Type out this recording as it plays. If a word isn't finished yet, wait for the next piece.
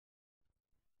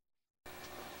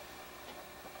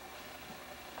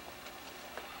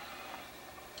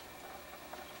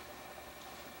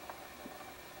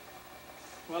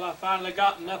Well, I finally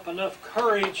gotten up enough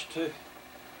courage to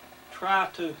try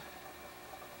to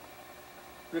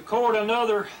record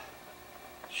another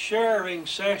sharing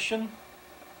session.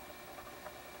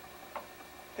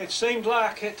 It seems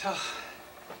like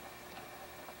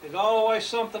there's always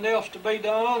something else to be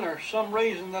done or some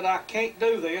reason that I can't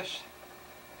do this.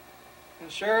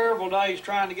 And several days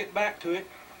trying to get back to it.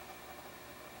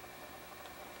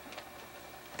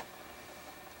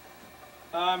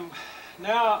 I'm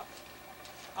now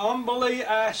humbly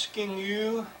asking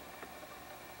you,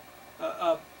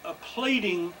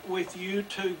 pleading with you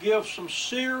to give some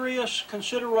serious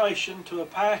consideration to a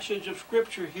passage of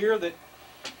Scripture here that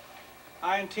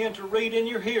I intend to read in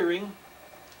your hearing.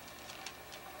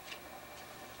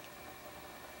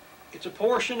 It's a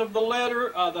portion of the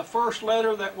letter, the first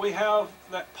letter that we have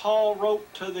that Paul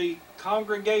wrote to the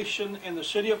congregation in the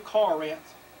city of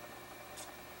Corinth.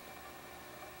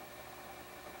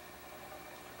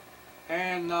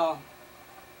 And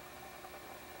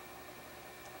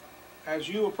as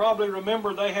you will probably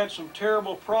remember, they had some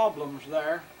terrible problems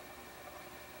there.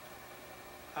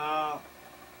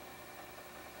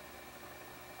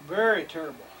 Very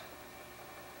terrible.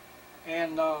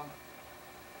 And I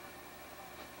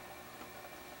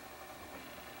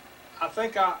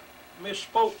think I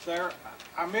misspoke there.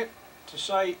 I meant to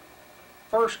say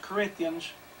 1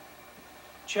 Corinthians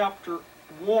chapter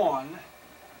 1,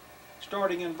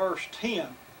 starting in verse 10.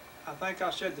 I think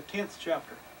I said the 10th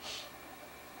chapter.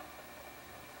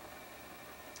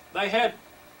 They had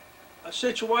a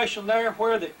situation there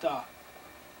where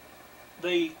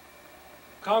the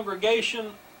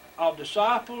congregation of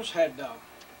disciples had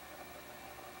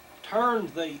turned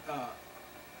the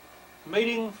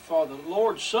meeting for the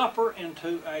Lord's Supper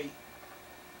into a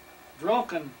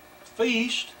drunken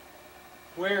feast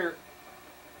where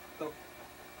the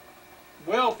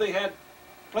wealthy had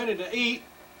plenty to eat,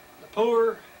 the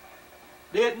poor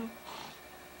didn't.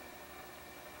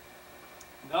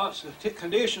 No, the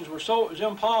conditions were so it was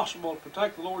impossible to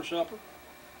take the Lord's Supper.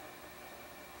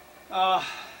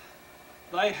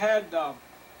 They had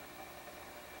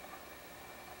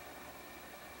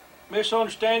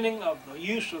misunderstanding of the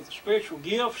use of the spiritual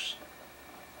gifts,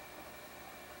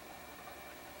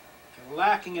 and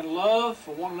lacking in love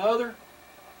for one another.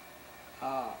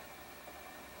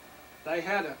 They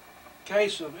had a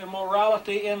case of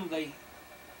immorality in the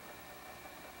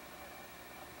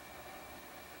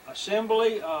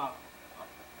assembly.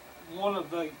 One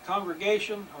of the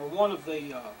congregation, or one of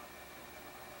the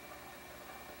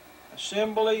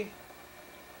assembly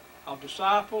of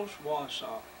disciples was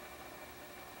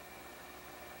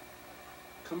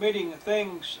committing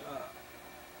things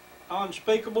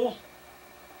unspeakable,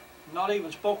 not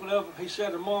even spoken of, he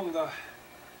said, among the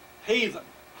heathen.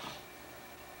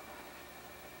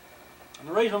 And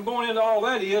the reason I'm going into all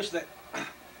that is that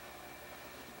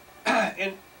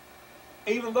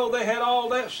even though they had all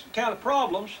this kind of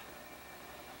problems,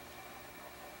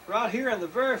 right here in the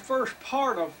very first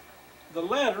part of the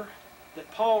letter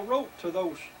that Paul wrote to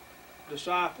those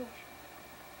disciples,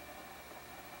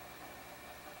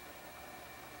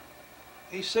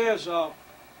 he says,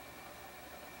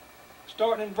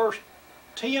 starting in verse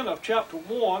 10 of chapter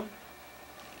 1,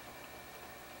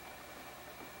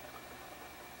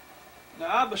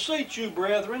 "Now I beseech you,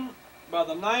 brethren, by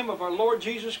the name of our Lord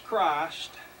Jesus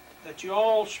Christ, that you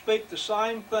all speak the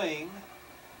same thing,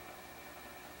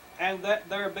 and that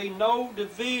there be no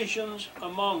divisions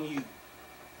among you,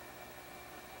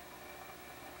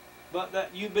 but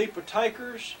that you be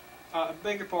partakers,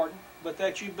 but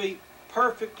that you be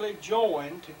perfectly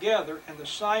joined together in the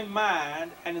same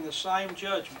mind and in the same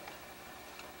judgment.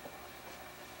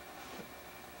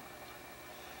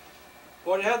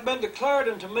 For it hath been declared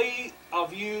unto me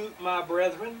of you, my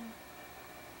brethren,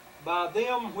 by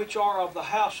them which are of the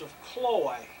house of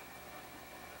Chloe,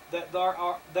 that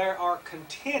there are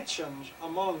contentions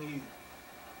among you.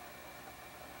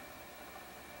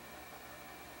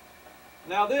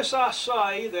 Now this I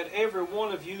say, that every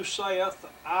one of you saith,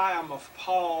 I am of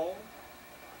Paul,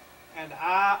 and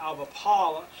I of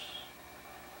Apollos,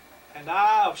 and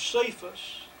I of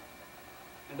Cephas,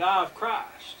 and I of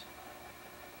Christ.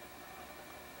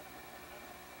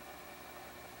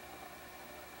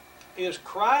 Is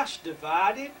Christ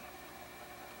divided?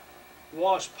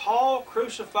 Was Paul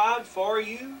crucified for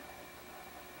you?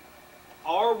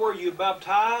 Or were you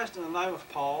baptized in the name of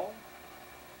Paul?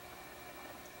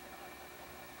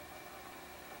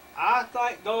 I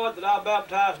thank God that I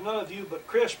baptized none of you but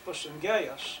Crispus and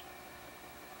Gaius,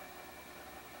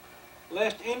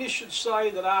 lest any should say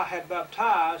that I had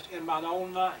baptized in mine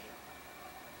own name.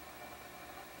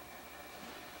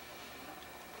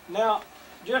 Now,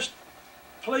 just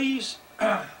please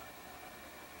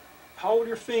hold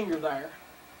your finger there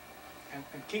and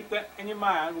keep that in your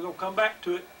mind. We're going to come back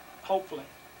to it, hopefully.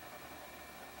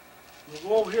 We'll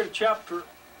go over here to chapter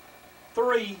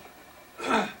 3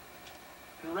 and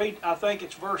read, I think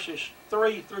it's verses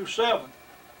 3 through 7.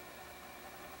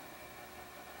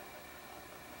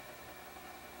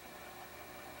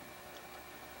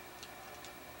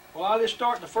 Well, I'll just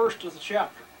start the first of the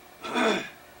chapter.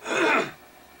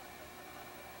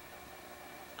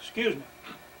 Excuse me.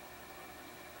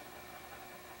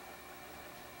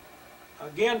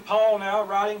 Again, Paul now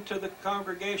writing to the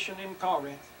congregation in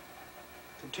Corinth,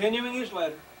 continuing his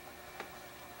letter.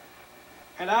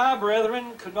 And I,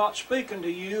 brethren, could not speak unto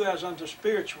you as unto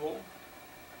spiritual,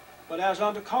 but as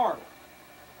unto carnal,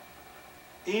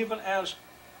 even as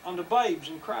unto babes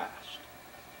in Christ.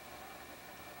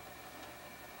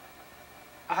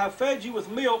 I have fed you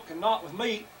with milk and not with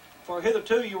meat, for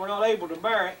hitherto you were not able to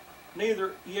bear it,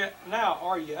 neither yet now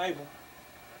are ye able.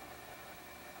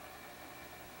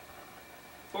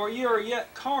 For ye are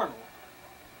yet carnal.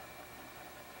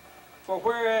 For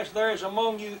whereas there is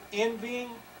among you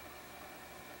envying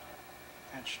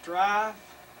and strife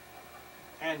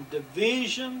and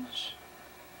divisions,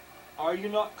 are you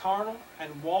not carnal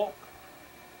and walk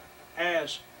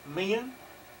as men?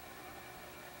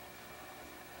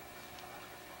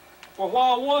 For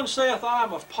while one saith, I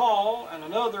am of Paul, and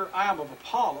another, I am of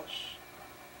Apollos,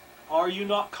 are you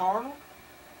not carnal?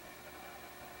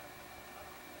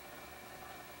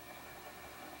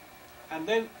 And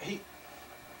then he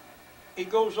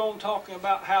goes on talking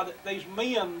about how that these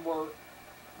men were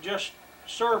just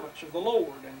servants of the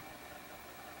Lord and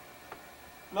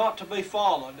not to be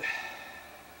followed.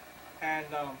 And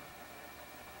now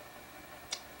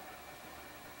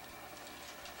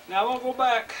I want to go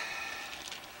back to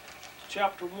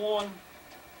chapter 1.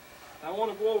 I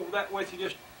want to go over that with you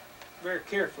just very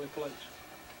carefully, please.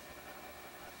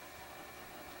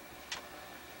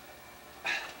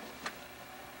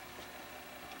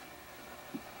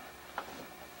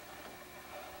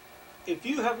 If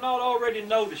you have not already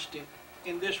noticed it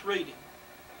in this reading,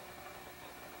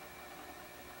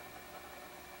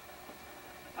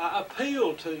 I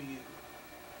appeal to you.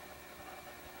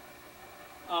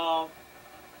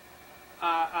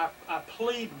 I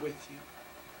plead with you.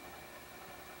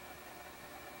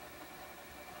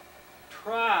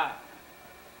 Try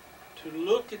to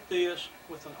look at this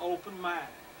with an open mind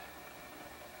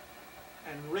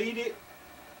and read it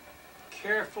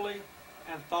carefully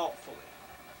and thoughtfully.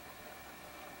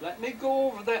 Let me go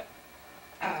over that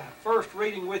first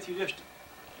reading with you just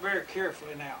very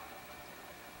carefully now.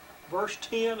 Verse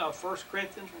 10 of 1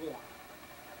 Corinthians 1.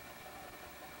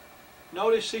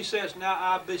 Notice he says, now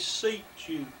I beseech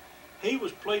you. He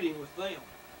was pleading with them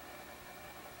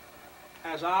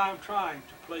as I am trying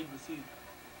to plead with you.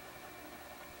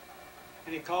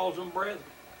 And he calls them brethren.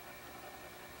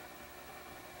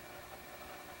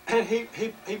 And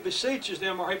he beseeches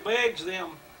them, or he begs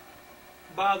them,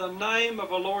 by the name of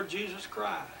the Lord Jesus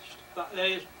Christ. That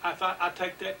is, I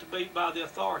take that to be by the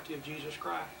authority of Jesus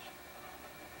Christ.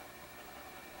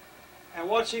 And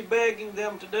what's he begging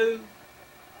them to do?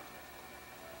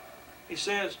 He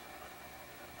says,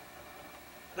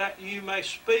 that you may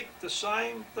speak the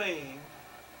same thing,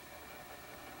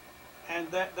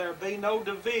 and that there be no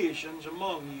divisions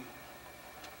among you.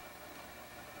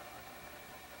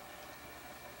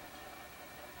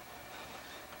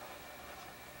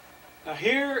 Now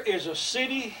here is a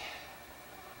city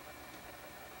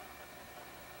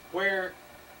where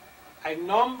a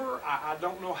number, I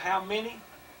don't know how many,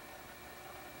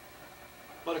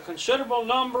 but a considerable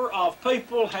number of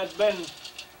people had been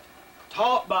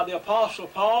taught by the Apostle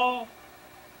Paul,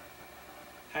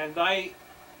 and they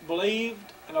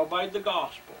believed and obeyed the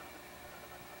gospel.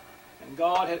 And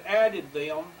God had added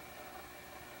them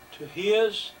to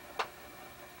His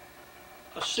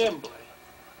assembly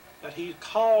that He's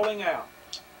calling out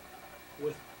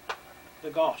with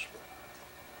the gospel.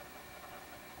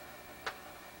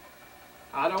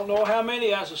 I don't know how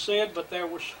many, as I said, but there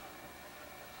was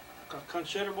a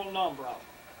considerable number of them.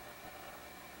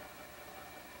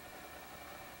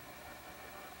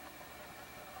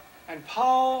 And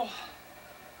Paul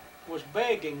was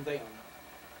begging them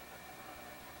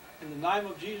in the name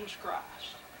of Jesus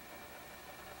Christ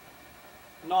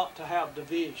not to have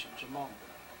divisions among them.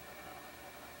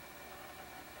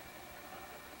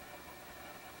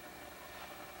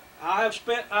 I have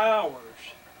spent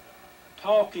hours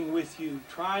talking with you,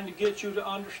 trying to get you to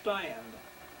understand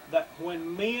that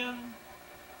when men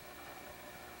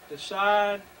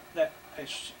decide that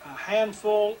a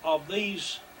handful of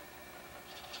these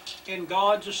in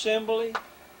God's assembly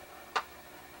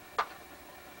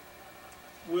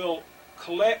will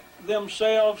collect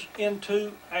themselves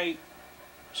into a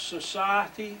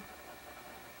society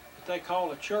that they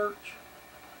call a church.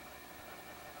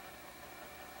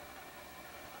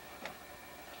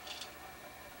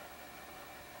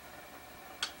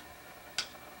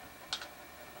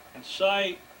 And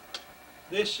say,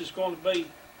 this is going to be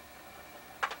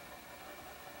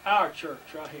our church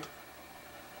right here.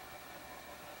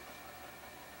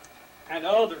 And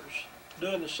others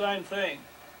doing the same thing,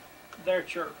 their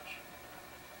church,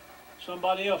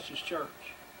 somebody else's church.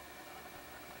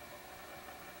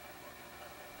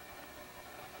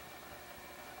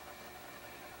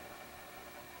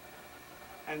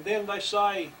 And then they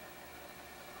say,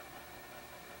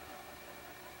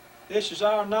 this is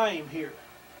our name here.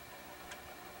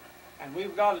 And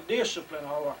we've got a discipline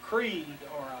or a creed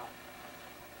or a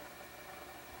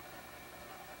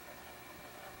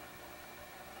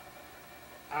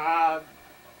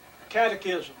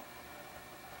catechism.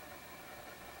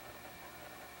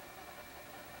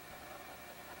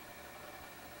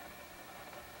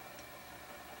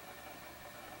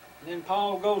 And then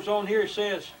Paul goes on here and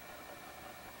says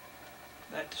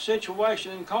that the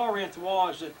situation in Corinth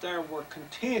was that there were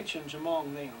contentions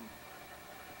among them,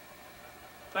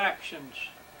 factions,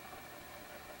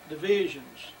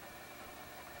 divisions,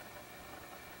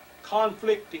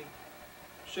 conflicting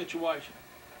situation.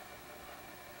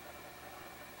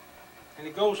 And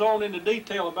he goes on into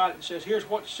detail about it and says, here's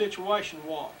what the situation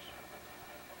was.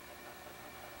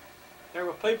 There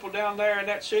were people down there in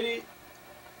that city,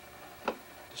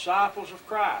 disciples of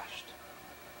Christ,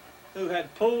 who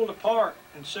had pulled apart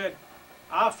and said,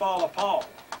 I follow Paul.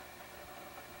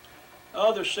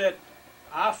 Others said,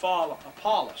 I follow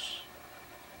Apollos.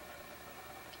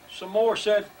 Some more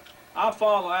said, I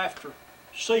follow after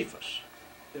Cephas,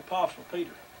 the Apostle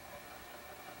Peter.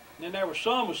 And then there were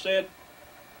some who said,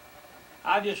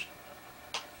 I just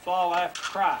follow after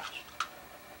Christ.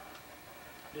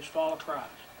 Just follow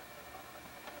Christ.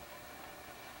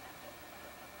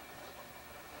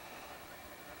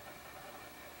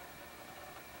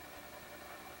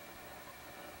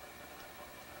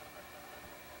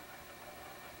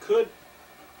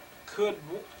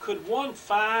 Could one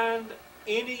find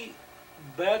any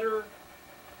better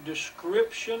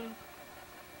description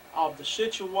of the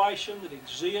situation that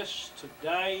exists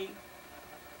today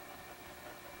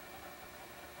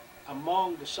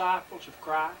among disciples of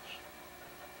Christ?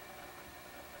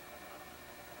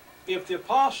 If the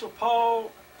Apostle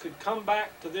Paul could come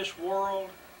back to this world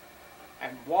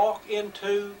and walk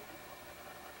into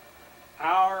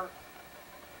our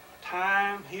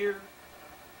time here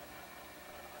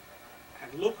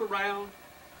and look around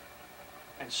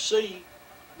and see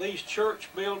these church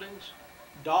buildings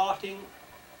dotting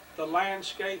the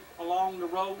landscape along the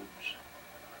roads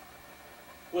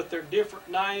with their different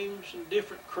names and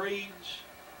different creeds,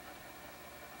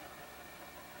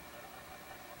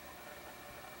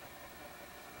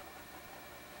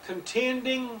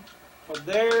 contending for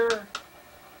their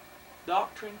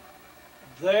doctrine,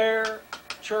 their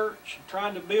church, and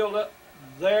trying to build up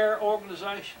their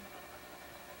organization.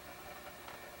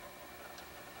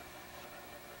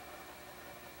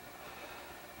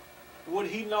 Would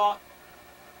he not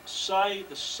say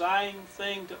the same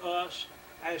thing to us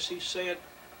as he said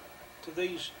to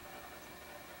these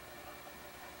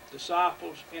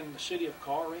disciples in the city of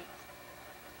Corinth?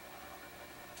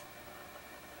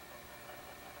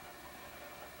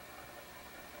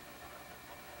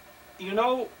 You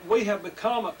know, we have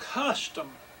become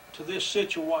accustomed to this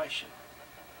situation.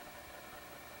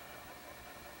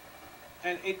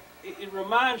 And it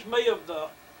reminds me of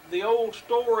the old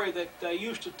story that they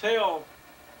used to tell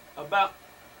about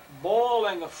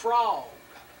boiling a frog.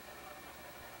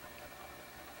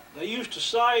 They used to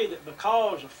say that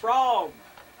because a frog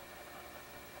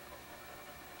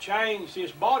changed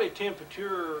his body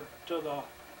temperature to the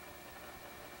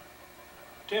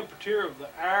temperature of the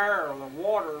air or the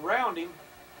water around him,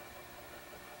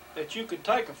 that you could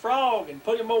take a frog and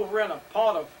put him over in a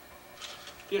pot of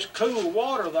just cool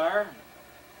water there,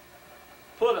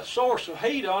 put a source of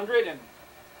heat under it, and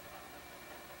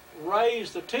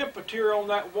raise the temperature on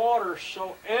that water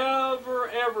so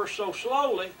ever so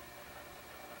slowly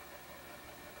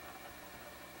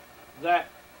that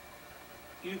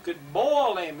you could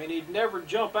boil him and he'd never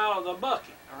jump out of the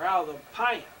bucket or out of the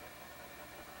pan.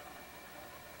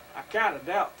 I kind of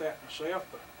doubt that myself,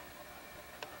 but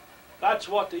that's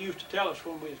what they used to tell us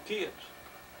when we was kids.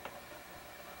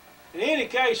 In any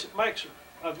case, it makes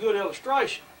a good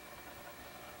illustration.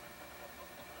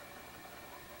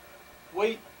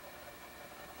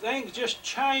 Things just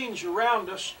change around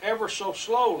us ever so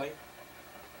slowly,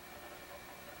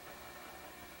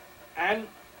 and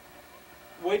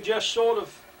we just sort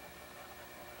of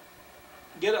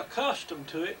get accustomed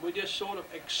to it. We just sort of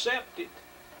accept it.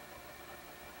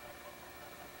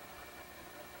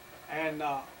 And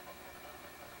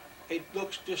it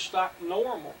looks just like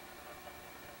normal.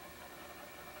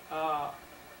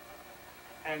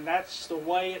 And that's the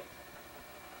way it's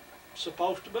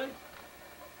supposed to be.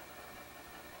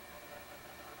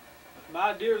 But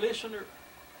my dear listener,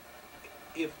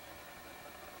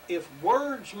 if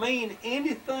words mean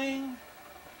anything,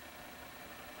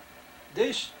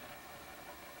 this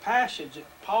passage that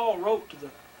Paul wrote to the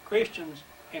Christians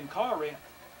in Corinth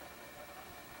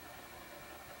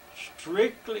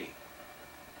strictly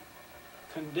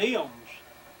condemns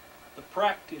the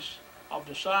practice of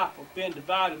disciples being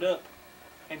divided up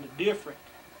into different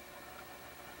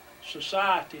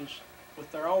societies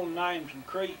with their own names and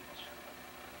creeds.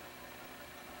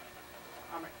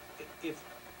 I mean,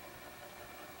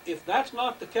 if that's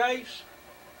not the case,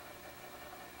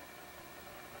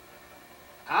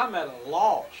 I'm at a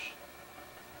loss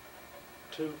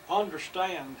to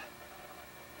understand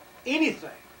anything.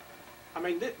 I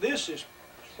mean, this is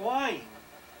plain.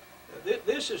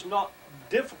 This is not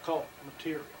difficult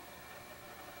material.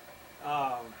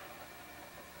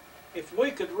 If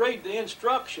we could read the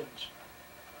instructions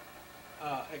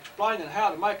explaining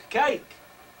how to make a cake,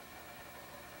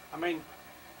 I mean,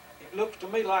 it looks to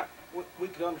me like we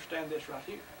could understand this right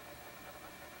here.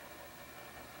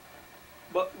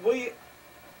 But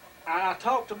I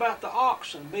talked about the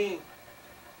oxen being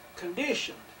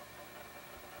conditioned,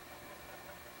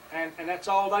 and that's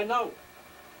all they know.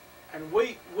 And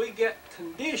we get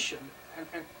conditioned,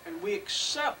 and we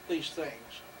accept these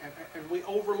things, and we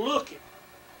overlook it,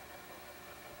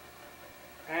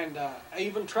 and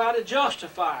even try to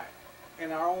justify it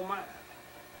in our own mind.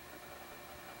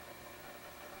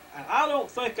 And I don't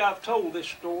think I've told this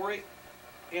story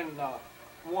in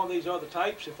one of these other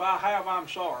tapes. If I have, I'm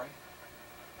sorry.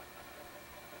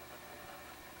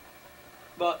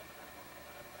 But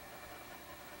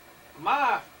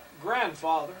my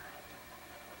grandfather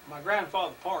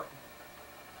Partin,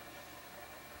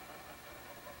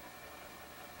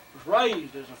 was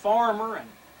raised as a farmer and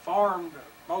farmed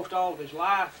most all of his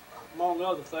life, among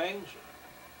other things,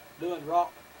 doing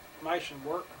rock mason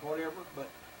work or whatever. But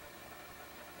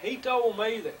he told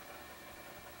me that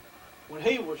when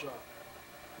he was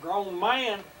a grown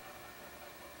man,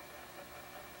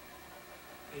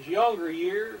 his younger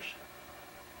years,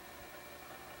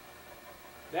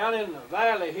 down in the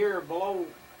valley here below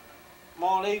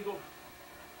Mount Eagle,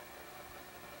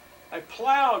 they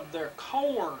plowed their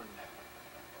corn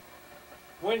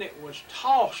when it was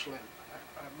tossling,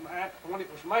 when it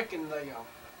was making the,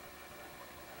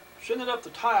 sending up the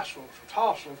tassels,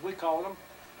 we call them,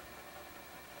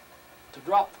 to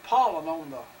drop the pollen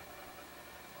on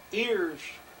the ears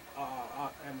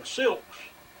and the silks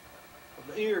of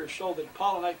the ears so that it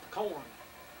pollinate the corn.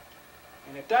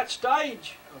 And at that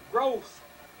stage of growth,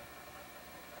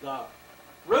 the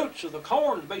roots of the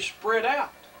corn would be spread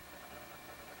out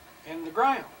in the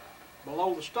ground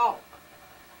below the stalk.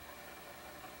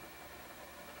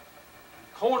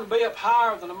 The corn would be up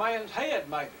higher than a man's head,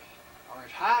 maybe, or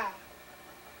as high.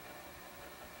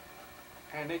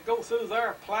 And they'd go through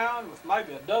there plowing with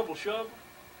maybe a double shovel,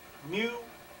 mule,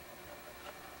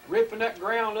 ripping that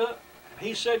ground up. And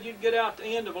he said you'd get out the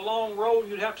end of a long road,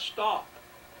 you'd have to stop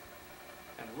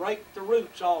and rake the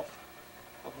roots off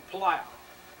of the plow,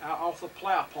 off the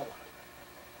plow point,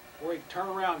 where he'd turn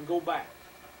around and go back.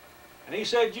 And he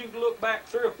said you'd look back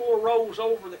 3 or 4 rows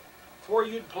over before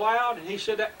you'd plowed, and he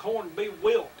said that corn would be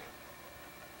wilting.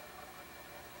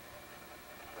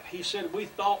 But he said we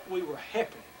thought we were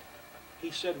helping it. He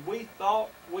said we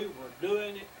thought we were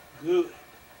doing it good,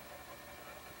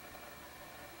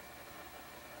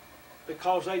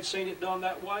 because they'd seen it done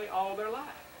that way all their life.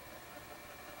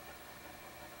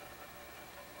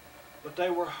 But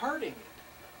they were hurting it.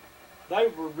 They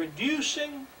were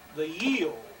reducing the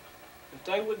yield that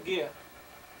they would get,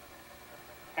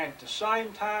 and at the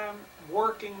same time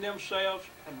working themselves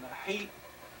in the heat,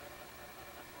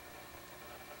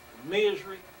 the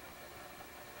misery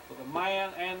for the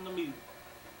man and the mule.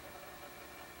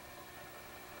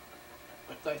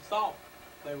 But they thought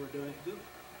they were doing it good.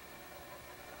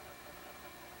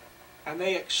 And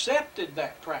they accepted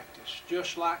that practice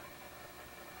just like,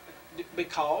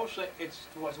 because it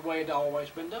was the way it had always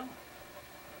been done.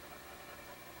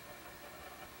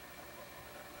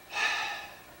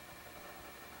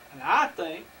 And I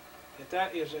think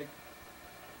that is a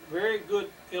very good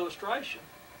illustration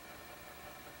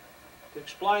that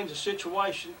explains the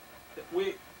situation that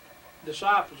we,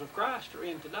 disciples of Christ, are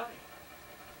in today.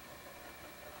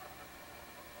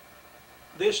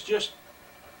 This just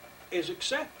is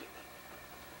accepted.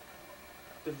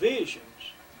 Divisions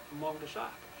among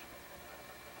disciples.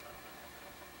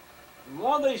 And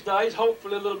one of these days,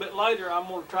 hopefully a little bit later, I'm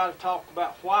going to try to talk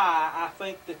about why I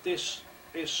think that this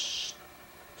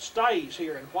stays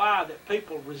here and why that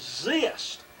people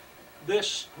resist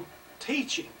this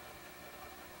teaching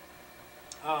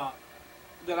that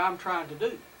I'm trying to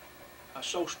do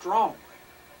so strongly.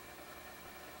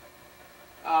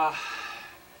 I've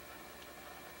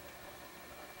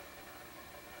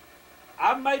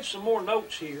made some more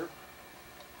notes here,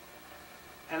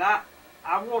 and I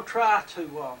want to try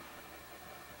to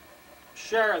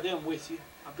share them with you.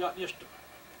 I've got just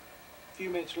a few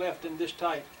minutes left in this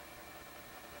tape.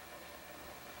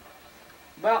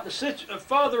 About the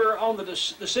further on the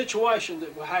situation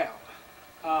that we have.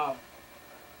 I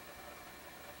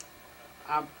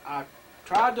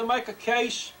tried to make a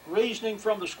case reasoning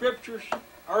from the Scriptures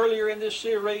earlier in this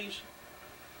series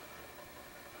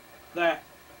that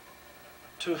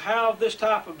to have this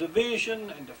type of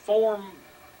division and to form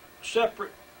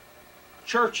separate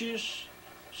churches,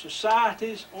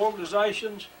 societies,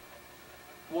 organizations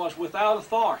was without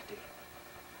authority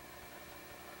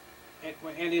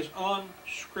and is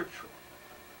unscriptural.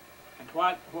 And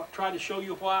try to show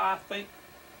you why I think,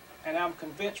 and I'm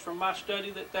convinced from my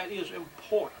study, that that is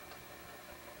important.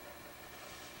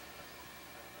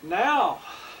 Now,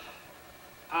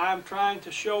 I'm trying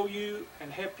to show you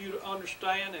and help you to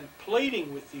understand and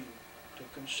pleading with you to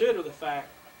consider the fact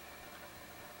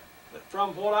that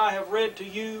from what I have read to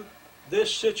you,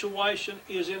 this situation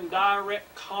is in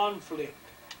direct conflict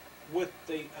with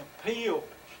the appeals,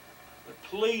 the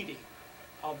pleading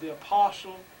of the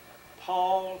Apostle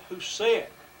Paul, who said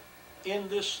in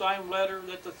this same letter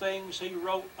that the things he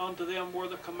wrote unto them were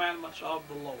the commandments of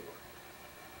the Lord.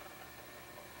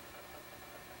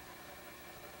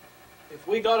 If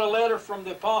we got a letter from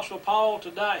the Apostle Paul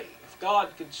today, if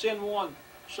God could send one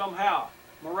somehow,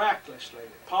 miraculously,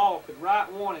 that Paul could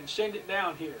write one and send it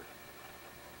down here,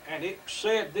 and it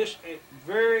said this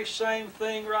very same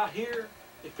thing right here,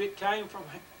 if it came from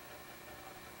him,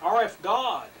 or if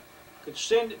God could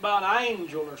send it by an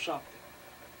angel or something,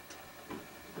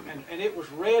 and it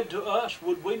was read to us,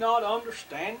 would we not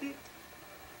understand it?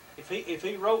 If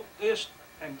he wrote this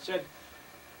and said,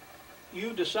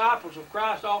 you disciples of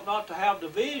Christ ought not to have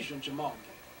divisions among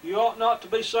you. You ought not to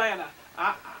be saying,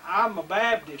 I'm a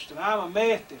Baptist, and I'm a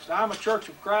Methodist, I'm a Church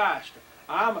of Christ,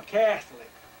 I'm a Catholic,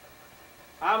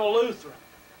 I'm a Lutheran,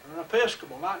 or an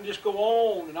Episcopal, and I can just go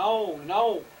on and on and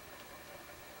on.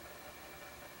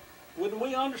 Wouldn't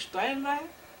we understand that?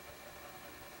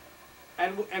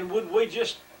 And would we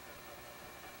just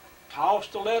toss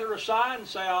the letter aside and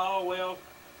say, oh, well,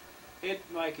 it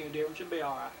don't make any difference, it'll be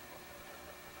all right.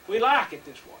 We like it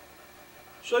this way.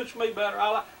 Suits me better.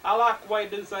 I like the way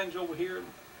to do things over here, and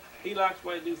he likes the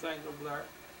way to do things over there.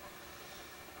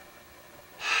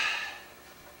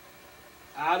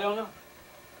 I don't know.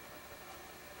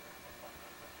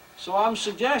 So I'm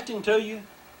suggesting to you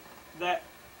that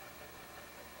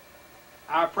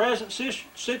our present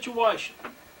situation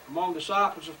among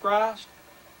disciples of Christ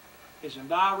is in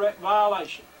direct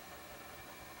violation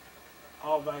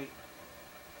of a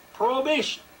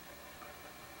prohibition.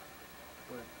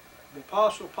 The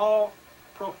Apostle Paul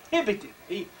prohibited.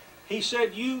 He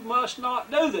said, you must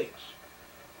not do this.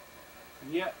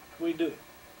 And yet we do it.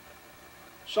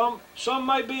 Some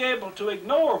may be able to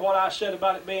ignore what I said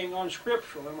about it being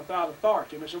unscriptural and without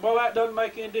authority. And they say, well, that doesn't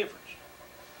make any difference.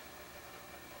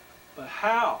 But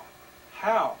how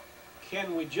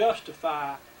can we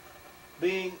justify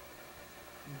being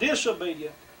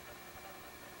disobedient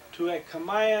to a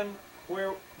command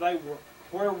where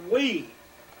we,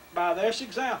 by this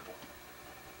example,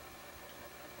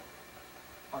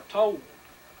 are told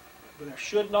that there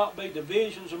should not be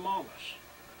divisions among us?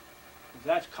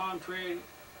 That's contrary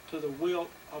to the will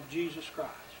of Jesus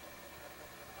Christ.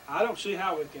 I don't see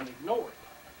how we can ignore it.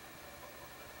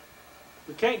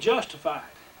 We can't justify it.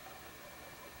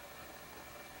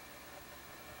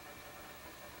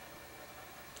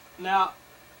 Now,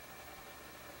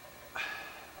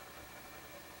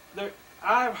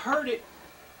 I've heard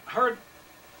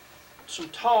some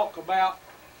talk about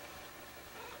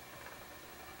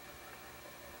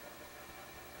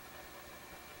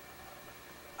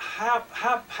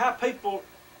how people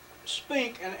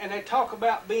speak, and they talk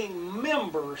about being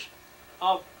members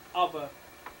of a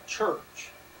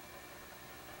church.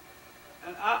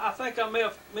 And I think I may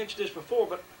have mentioned this before,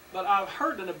 but I've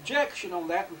heard an objection on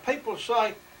that, and people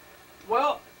say,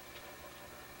 well,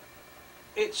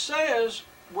 it says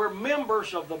we're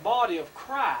members of the body of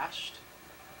Christ,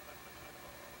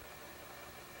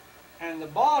 And the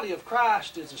body of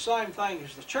Christ is the same thing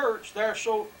as the church,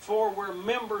 therefore we're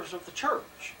members of the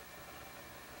church.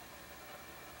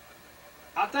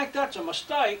 I think that's a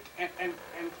mistake, and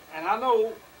I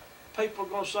know people are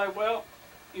going to say, well,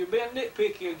 you're being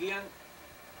nitpicky again.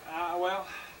 Well,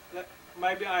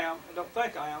 maybe I am. I don't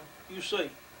think I am. You see.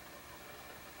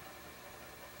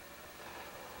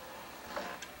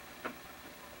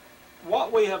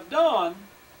 What we have done,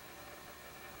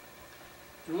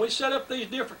 when we set up these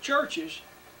different churches,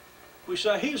 we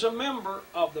say he's a member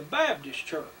of the Baptist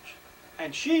church,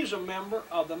 and she's a member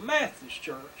of the Methodist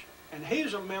church, and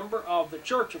he's a member of the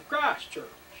Church of Christ church.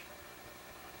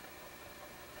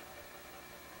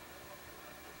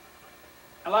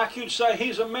 And like you'd say,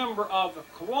 he's a member of the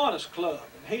Kiwanis Club,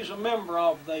 and he's a member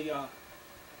of the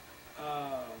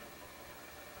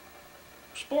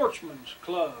Sportsman's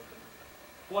Club, and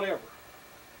whatever.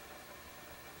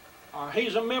 Or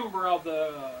he's a member of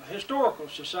the Historical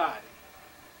Society,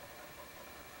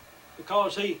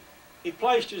 because he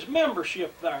placed his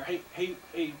membership there. He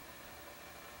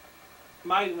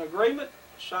made an agreement,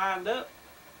 signed up,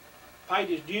 paid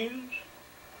his dues,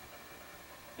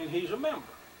 and he's a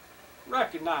member,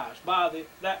 recognized by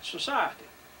that society.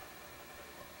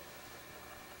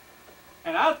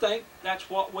 And I think that's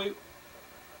what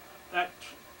a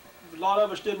lot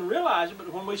of us didn't realize it,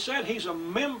 but when we said he's a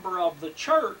member of the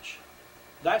church,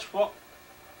 that's why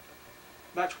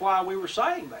we were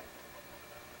saying that.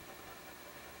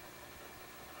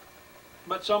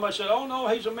 But somebody said, oh no,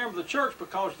 he's a member of the church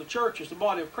because the church is the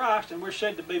body of Christ and we're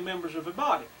said to be members of the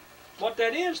body. What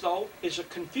that is, though, is a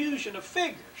confusion of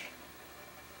figures.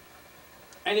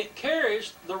 And it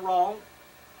carries the wrong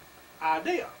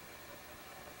idea.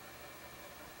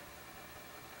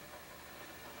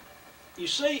 You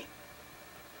see,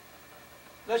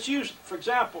 let's use, for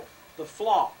example, the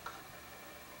flock.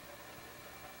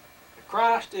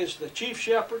 Christ is the chief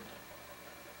shepherd,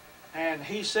 and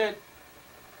he said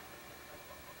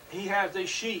he has these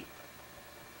sheep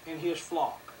in his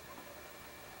flock.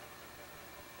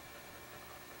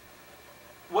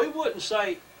 We wouldn't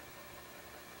say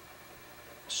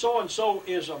so-and-so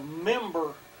is a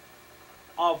member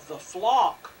of the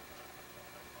flock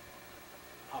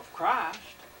of Christ,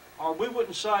 or we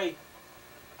wouldn't say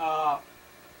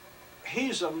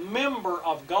he's a member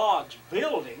of God's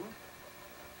building.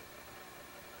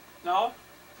 No,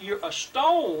 you're a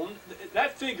stone,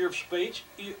 that figure of speech,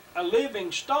 a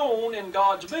living stone in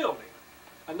God's building.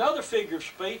 Another figure of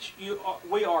speech,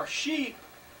 we are sheep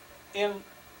in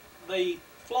the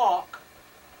flock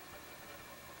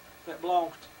that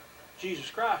belongs to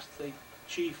Jesus Christ, the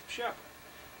chief shepherd.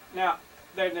 Now,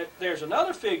 there's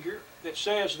another figure that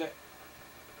says that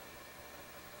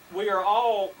we are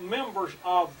all members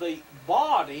of the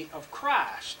body of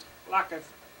Christ, like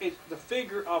the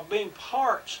figure of being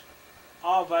parts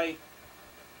of a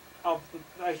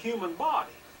human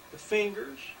body. The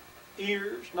fingers,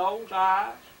 ears, nose,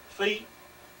 eyes, feet.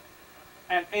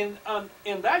 And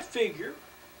in that figure,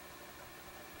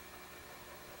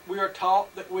 we are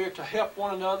taught that we are to help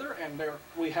one another, and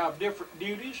we have different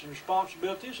duties and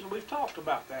responsibilities, and we've talked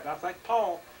about that. I think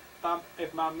Paul,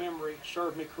 if my memory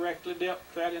served me correctly, dealt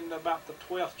with that in about the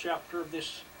 12th chapter of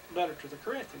this letter to the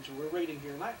Corinthians we're reading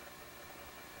here now.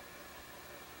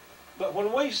 But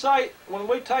when we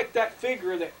take that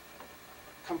figure that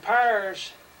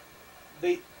compares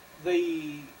the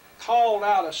called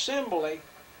out assembly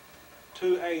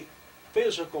to a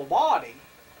physical body,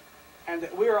 and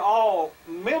that we're all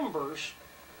members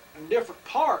in different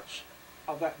parts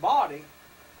of that body,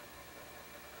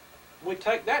 we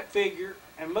take that figure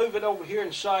and move it over here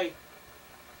and say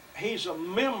he's a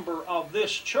member of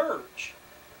this church.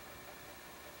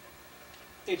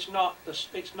 It's not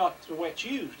the way it's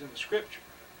used in the Scripture,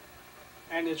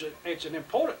 and it's an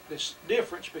important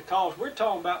difference, because we're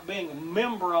talking about being a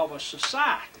member of a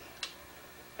society,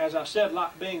 as I said,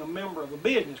 like being a member of a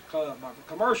business club or a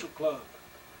commercial club.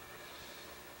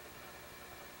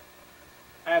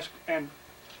 And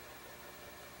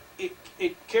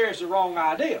it carries the wrong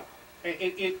idea.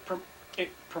 It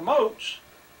promotes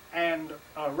and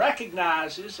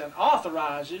recognizes and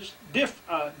authorizes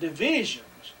divisions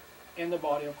in the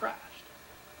body of Christ.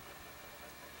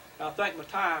 Now, I think my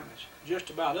time is just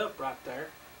about up right there.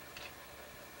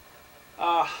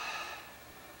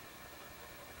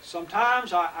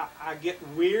 Sometimes I get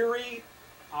weary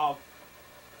of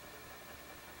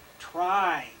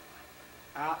trying.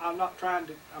 I'm not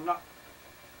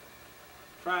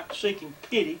seeking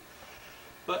pity,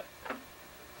 but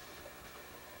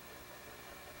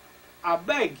I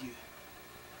beg you,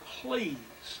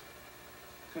 please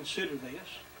consider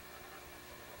this.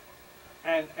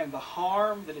 and the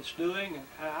harm that it's doing. And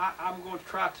I'm going to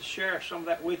try to share some of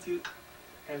that with you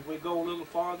as we go a little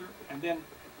farther, and then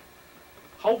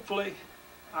hopefully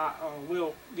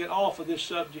we'll get off of this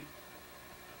subject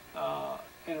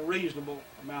in a reasonable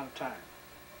amount of time.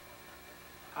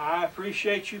 I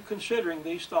appreciate you considering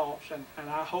these thoughts, and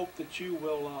I hope that you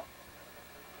will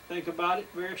think about it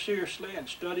very seriously and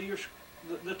study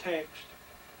the text.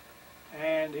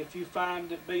 And if you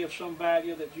find it be of some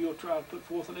value, that you'll try to put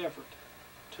forth an effort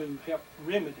to help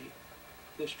remedy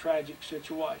this tragic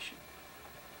situation.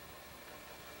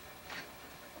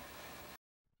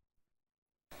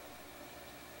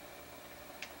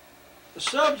 The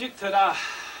subject that I'm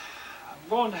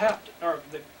going to have to, or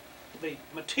the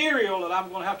material that I'm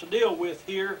going to have to deal with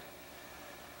here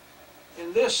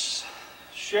in this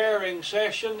sharing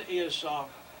session is a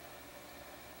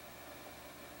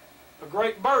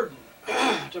great burden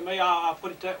to me. I'll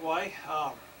put it that way.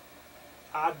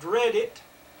 I dread it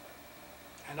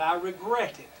and I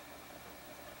regret it,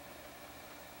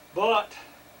 but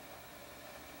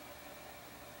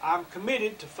I'm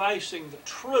committed to facing the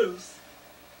truth,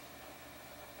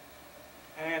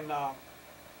 and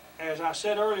as I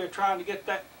said earlier, trying to get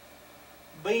that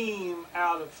beam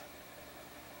out of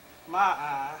my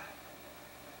eye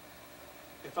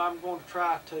if I'm going to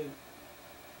try to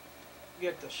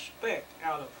get the speck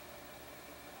out of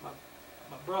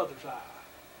my brother's eye.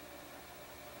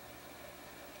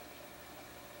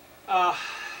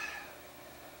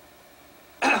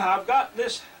 I've got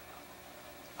this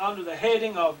under the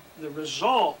heading of the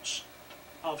results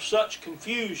of such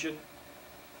confusion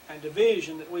and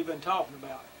division that we've been talking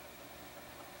about.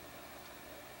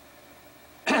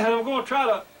 And I'm going to try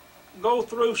to go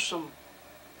through some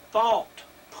thought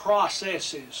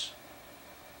processes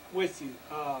with you.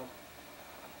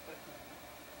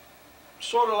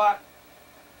 Sort of like,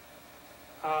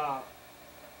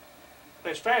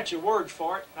 there's fancy words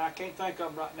for it, I can't think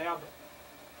of them right now, but